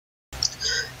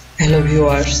Hello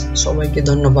viewers, সবাইকে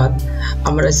ধন্যবাদ।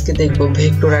 আমরা আজকে দেখব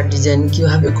ভেক্টর আর ডিজাইন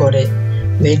কিভাবে করে।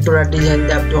 ভেক্টর আর ডিজাইন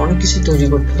দিয়ে আপনি অনেক কিছু তৈরি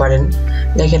করতে পারেন।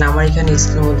 দেখেন আমার এখানে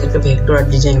স্ক্রিনের মধ্যে একটা ভেক্টর আর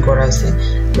ডিজাইন করা আছে।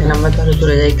 দেন আমরা তাহলে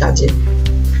চলে যাই কাজে।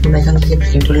 আমরা এখান থেকে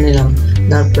প্রিন্ট টুল নিলাম,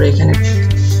 তারপরে এখানে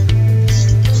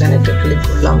একটা ক্লিক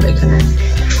করলাম, এখানে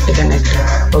একটা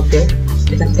ওকে,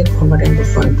 এখান থেকে কনভার্ট ইনটু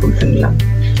ফন্ট টুলটা নিলাম।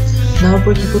 নেওয়ার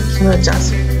পর কি করতে আমরা জাস্ট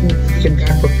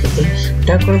ড্র্যাগ করতে দিই।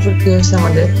 ড্র্যাগ করার পর কি হয়েছে,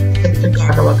 আমাদের একটা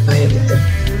কাটা বাঁকা হয়ে গেছে।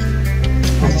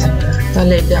 আচ্ছা,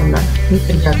 তাহলে এটা আমরা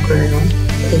নিচে ড্র্যাগ করে নিলাম,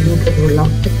 এই দুটো ধরলাম,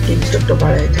 একটু ইচ্ছটা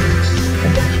বাড়াই দিলাম।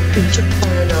 ইচ্ছটা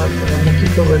বাড়াই দেওয়ার পরে আমরা কি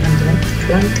করবো, এখান থেকে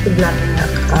ব্লান্ড থেকে ব্লান্ডিং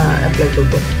অ্যাপ্লাই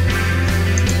করবো।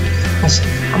 আচ্ছা,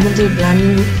 আমাদের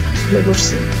ব্লান্ডিং অ্যাপ্লাই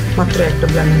করছি, মাত্র একটা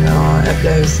ব্লান্ডিং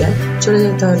অ্যাপ্লাই হয়েছে। চলে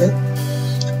যাই তাহলে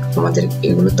আমাদের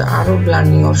এগুলোতে আরো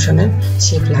ব্লান্ডিং অপশনের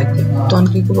শেপ লাগবে। তখন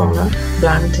কি করবো, আমরা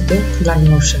ব্লান্ড থেকে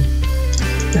ব্লান্ডিং অপশন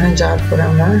এখানে যাওয়ার পরে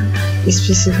আমরা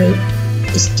স্পেসিফাই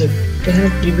স্টেপ এখানে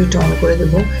প্রিভিউটা অন করে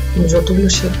দেবো। যতগুলো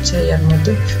শেপ চাই এর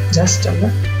মধ্যে জাস্ট আমরা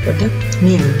ওটা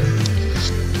নিয়ে নেব।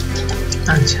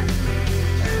 আচ্ছা,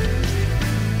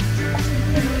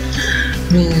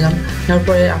 নিয়ে নিলাম।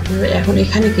 তারপরে আপনারা এখন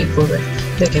এখানে কি করবেন,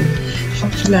 দেখেন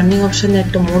ব্লান্ডিং অপশনে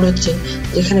একটা মোড হচ্ছে,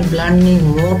 যেখানে ব্লান্ডিং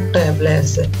মোডটা অ্যাপ্লাই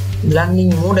আছে। ব্লান্ডিং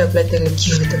মোড অ্যাপ্লাই থাকলে কি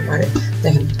হতে পারে,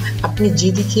 দেখেন আপনি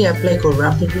যেদিকে অ্যাপ্লাই করবেন,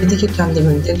 আপনি যেদিকে টান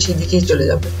দেবেন দেন সেদিকেই চলে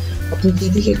যাবে। আপনি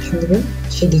যেদিকে টান দেবেন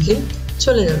সেদিকে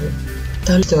চলে যাবে।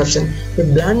 তাহলে বুঝতে পারছেন যে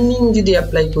ব্লান্ডিং যদি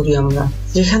অ্যাপ্লাই করি আমরা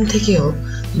যেখান থেকে হোক,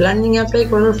 ব্লান্ডিং অ্যাপ্লাই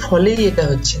করার ফলেই এটা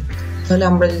হচ্ছে। তাহলে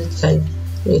আমরা যদি চাই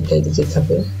এটা এদিকে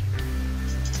যাবে,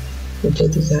 এটা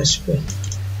এদিকে আসবে,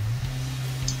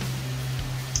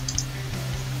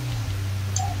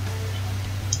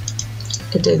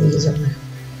 এটা এদিকে যাবে।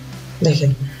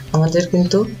 দেখেন আমাদের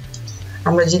কিন্তু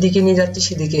আমরা যেদিকে নিয়ে যাচ্ছি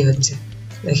সেদিকেই হচ্ছে।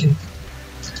 দেখেন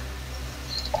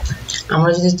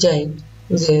আমরা যদি চাই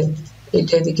যে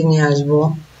এটা এদিকে নিয়ে আসবো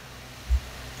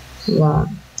বা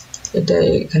এটা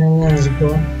এখানে নিয়ে আসবো,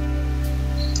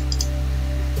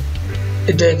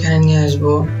 এটা এখানে নিয়ে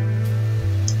আসবো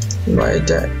বা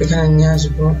এটা এখানে নিয়ে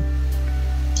আসবো,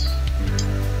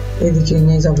 এদিকে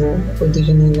নিয়ে যাব,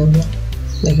 ওইদিকে নিয়ে যাব।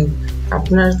 দেখেন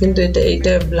আপনার কিন্তু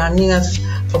এটা ব্লান্ডিং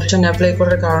অপশন অ্যাপ্লাই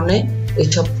করার কারণে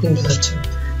এইসব কিন্তু হচ্ছে।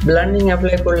 ব্লান্ডিং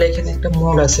অ্যাপ্লাই করলে এখানে একটা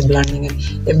মোড আছে ব্লান্ডিং এর,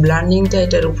 এই ব্লান্ডিংটা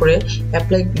এটার উপরে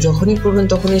অ্যাপ্লাই যখনই করবেন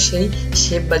তখনই সেই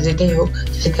শেপ বা যেটাই হোক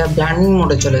সেটা ব্লান্ডিং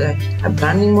মোডে চলে যায়। আর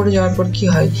ব্লান্ডিং মোডে যাওয়ার পর কি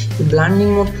হয়, ব্লান্ডিং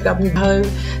মোড থেকে আপনি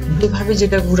যেভাবে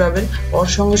যেটা ঘুরাবেন ওর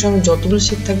সঙ্গে সঙ্গে যতগুলো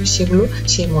শেপ থাকবে সেগুলো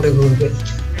সেই মোডে ঘুরবে।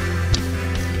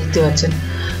 দেখতে পাচ্ছেন।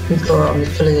 তো আমি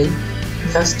চলে যাই,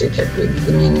 জাস্ট এটা একটু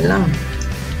এদিকে নিয়ে নিলাম,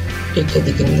 এটা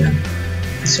দিকে নিলাম।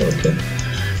 ওকে,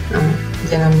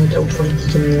 দেন আমি এটা উপরের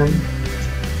দিকে নিলাম,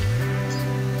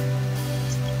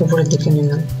 উপরের দিকে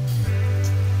নিলাম।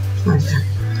 আচ্ছা,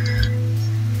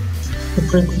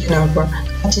 উপরের দিকে নেওয়ার পর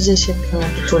আচ্ছা যে শেপটা আমি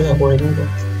একটু সোজা করে নিব।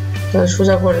 তাহলে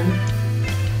সোজা করেন,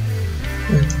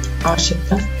 আমার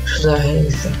শেপটা সোজা হয়ে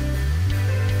গেছে।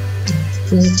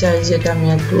 যদি চাই যে এটা আমি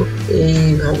একটু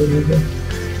এইভাবে নিব,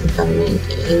 এটা আমি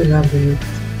এইভাবে নিব।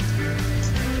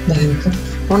 দেখেন তো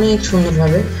অনেক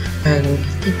সুন্দরভাবে হয়ে গেল।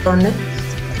 কি কারণে,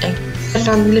 একটা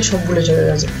টান দিলে সবগুলো চলে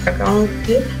যাচ্ছে, কারণ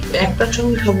হচ্ছে একটার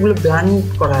সঙ্গে সবগুলো ব্লান্ড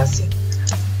করা আছে।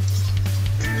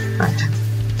 আচ্ছা,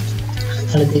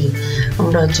 তাহলে দেখি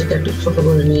আমরা হচ্ছে এটা একটু ছোট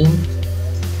করে নিই।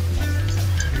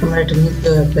 আমরা এটা নিচে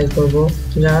অ্যাপ্লাই করবো,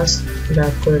 জাস্ট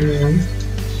ড্র্যাগ করে নিলাম,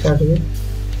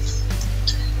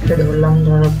 এটা ধরলাম,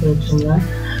 ধরার পরে আমরা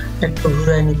একটু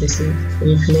ঘুরাই নিতেছি,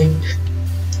 রিফ্লেক্ট।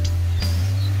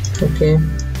 ওকে,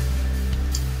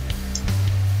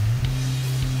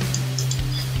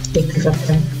 দেখতে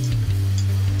পাচ্ছেন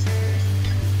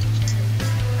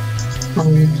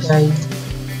আমি চাই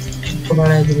একটু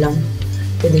বাড়াই দিলাম,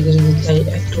 এদিকে যদি চাই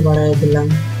একটু বাড়াই দিলাম,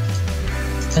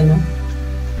 তাই না?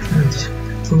 আচ্ছা,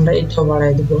 আমরা এটাও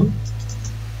বাড়াই দেবো।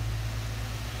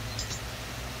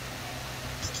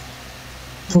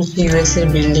 ইউএস এর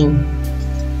বিল্ডিং।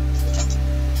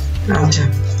 আচ্ছা,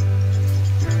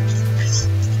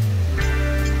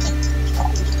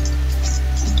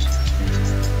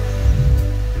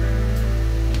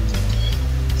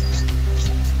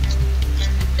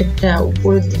 এটা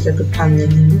উপরের দিকে একটু টান দিয়ে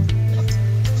নিন,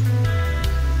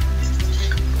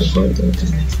 উপরের দিকে।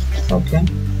 ওকে,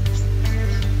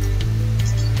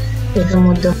 এটার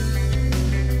মধ্যে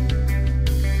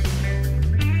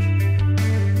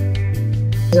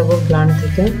যাব ব্লান্ড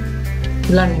থেকে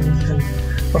ব্লান্ডিং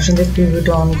অপশন থেকে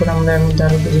প্রিভিউটা অন করে আমরা এর মধ্যে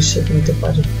আরো কিছু শেপ নিতে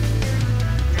পারি।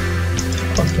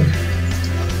 ওকে,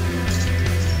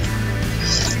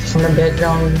 আমরা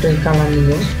ব্যাকগ্রাউন্ডের কালার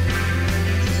নিব,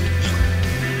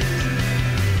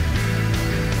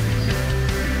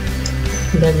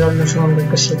 ব্যাকগ্রাউন্ডের সময় আমরা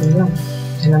একটা শেপ নিলাম,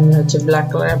 এখানে আমি হচ্ছে ব্ল্যাক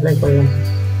কালার অ্যাপ্লাই করলাম,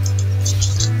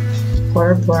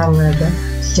 করার পর আমরা এটা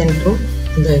সেন্ড টু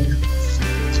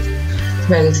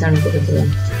ব্যাগে সেন্ড করে দিলাম।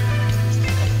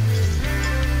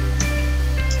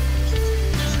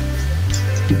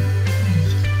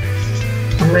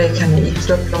 আমরা এখানে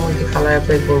একটু একটু মধ্যে কালার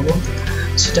অ্যাপ্লাই করবো,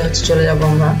 সেটা হচ্ছে চলে যাব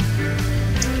আমরা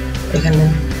এখানে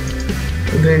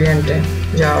গ্রেডিয়েন্টে,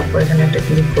 যাওয়ার পর এখানে একটা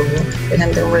ক্লিক করবো, এখান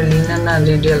থেকে আমরা লিনিয়ার না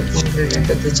রেডিয়াল কোন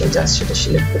গ্রেডিয়েন্টটা দিচ্ছি জাস্ট সেটা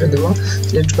সিলেক্ট করে দেবো।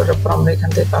 সিলেক্ট করার পর আমরা এখান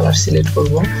থেকে কালার সিলেক্ট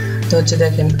করবো। তো হচ্ছে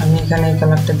দেখেন আমি এখানে এই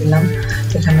কালারটা দিলাম,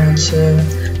 এখানে হচ্ছে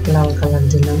লাল কালার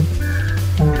দিলাম,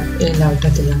 এই লালটা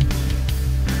দিলাম,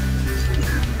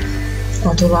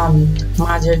 অথবা আমি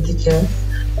মাঝের দিকে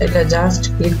এটা জাস্ট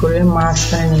ক্লিক করে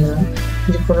মাঝখানে নিলাম,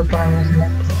 ক্লিক করার পর আমি এখানে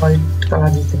হোয়াইট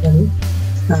কালার দিতে পারি,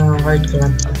 হোয়াইট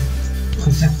কালার।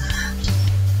 আচ্ছা,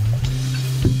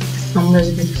 আমরা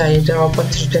যদি চাই এটার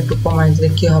অপারেশনটা একটু কমাই দিলে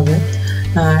কি হবে,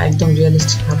 একদম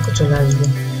রিয়েলিস্টিক ভাব চলে আসবে।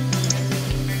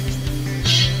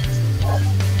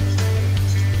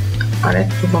 আর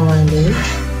একটু কমাই দিই,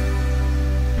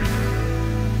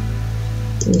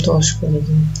 10 করে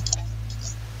দিই।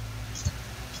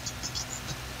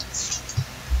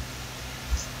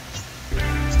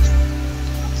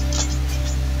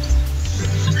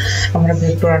 আমরা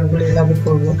ভেক্টর আর্টগুলো এভাবে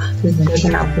করবো।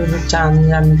 দেখেন আপনি যদি চান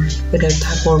যে আমি এটা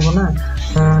করবো না,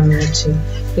 আমি হচ্ছে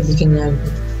এদিকে নিয়ে আসবো,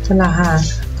 তাহলে হ্যাঁ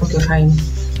ওকে ফাইন।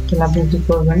 তাহলে আপনি কি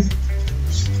করবেন,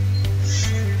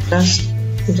 জাস্ট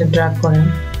এটা ড্র্যাগ করেন,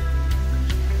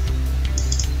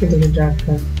 এদিকে ড্র্যাগ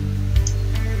করেন,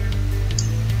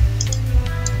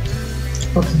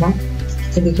 অথবা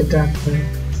এদিকে ড্র্যাগ করেন,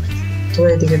 তো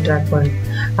এদিকে ড্র্যাগ করেন।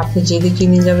 আপনি যেদিকে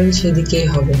নিয়ে যাবেন সেদিকেই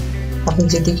হবে, আপনি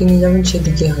যেদিকে নিয়ে যাবেন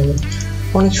সেদিকেই হবে,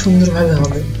 অনেক সুন্দরভাবে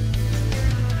হবে।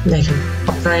 দেখেন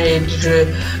আপনারা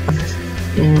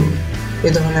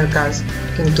এই ধরনের কাজ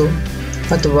কিন্তু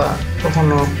হয়তোবা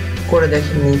কখনো করে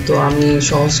দেখেননি, তো আমি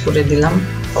সহজ করে দিলাম,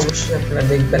 অবশ্যই আপনারা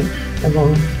দেখবেন। এবং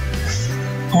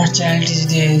আমার চ্যানেলটি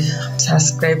যদি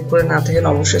সাবস্ক্রাইব করে না থাকেন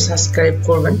অবশ্যই সাবস্ক্রাইব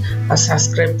করবেন, আর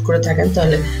সাবস্ক্রাইব করে থাকেন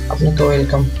তাহলে আপনাকে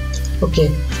ওয়েলকাম। ওকে,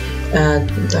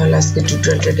 তাহলে আজকে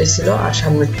টিউটোরিয়ালটা ছিল, আর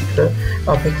সামনের টিউটোরিয়াল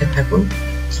অপেক্ষা থাকুন।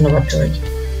 ধন্যবাদ সবাইকে।